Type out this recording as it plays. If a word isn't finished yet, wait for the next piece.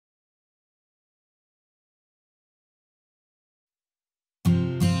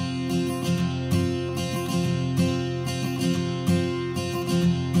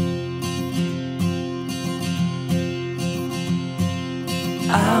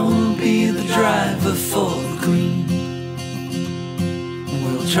I will be the driver for the Queen.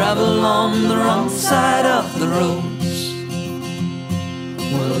 We'll travel on the wrong side of the roads.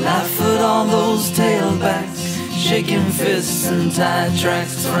 We'll laugh at all those tailbacks, shaking fists and tire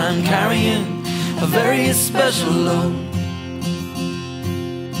tracks, for I'm carrying a very special load.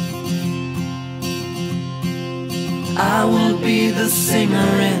 I will be the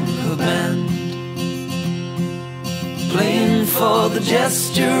singer in her band, playing for the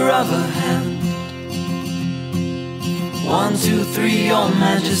gesture of her hand. 1, 2, 3, Your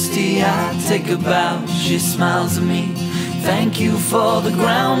Majesty, I take a bow. She smiles at me, thank you for the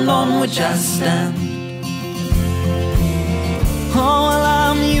ground on which I stand. Oh, well,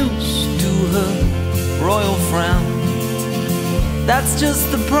 I'm used to her royal frown. That's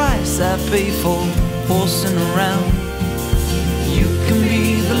just the price I pay for horsing around. You can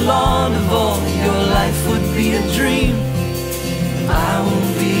be the lord of all, your life would be a dream. I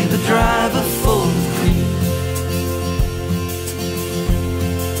will be the driver for the Queen.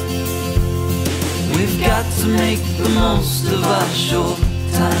 We've got to make the most of our short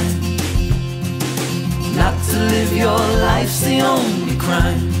time. Not to live your life's the only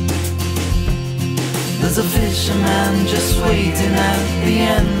crime. There's a fisherman just waiting at the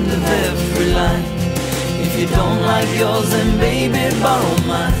end of every line. If you don't like yours, then baby, borrow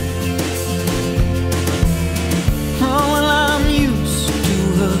mine. Oh, well, I'm used to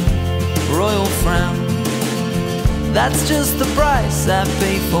her royal frown. That's just the price I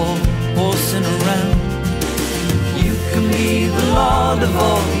pay for horsing around. You can be the lord of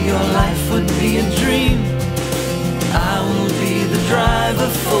all, your life would be a dream. I will be the driver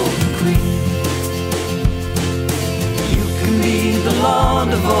for the Queen. You can be the lord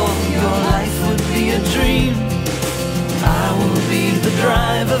of all, your life would be a dream. I will be the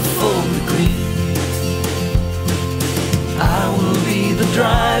driver for the Queen. I will be the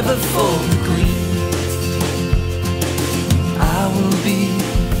driver for the Queen. I will be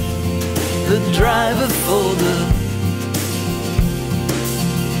the driver for the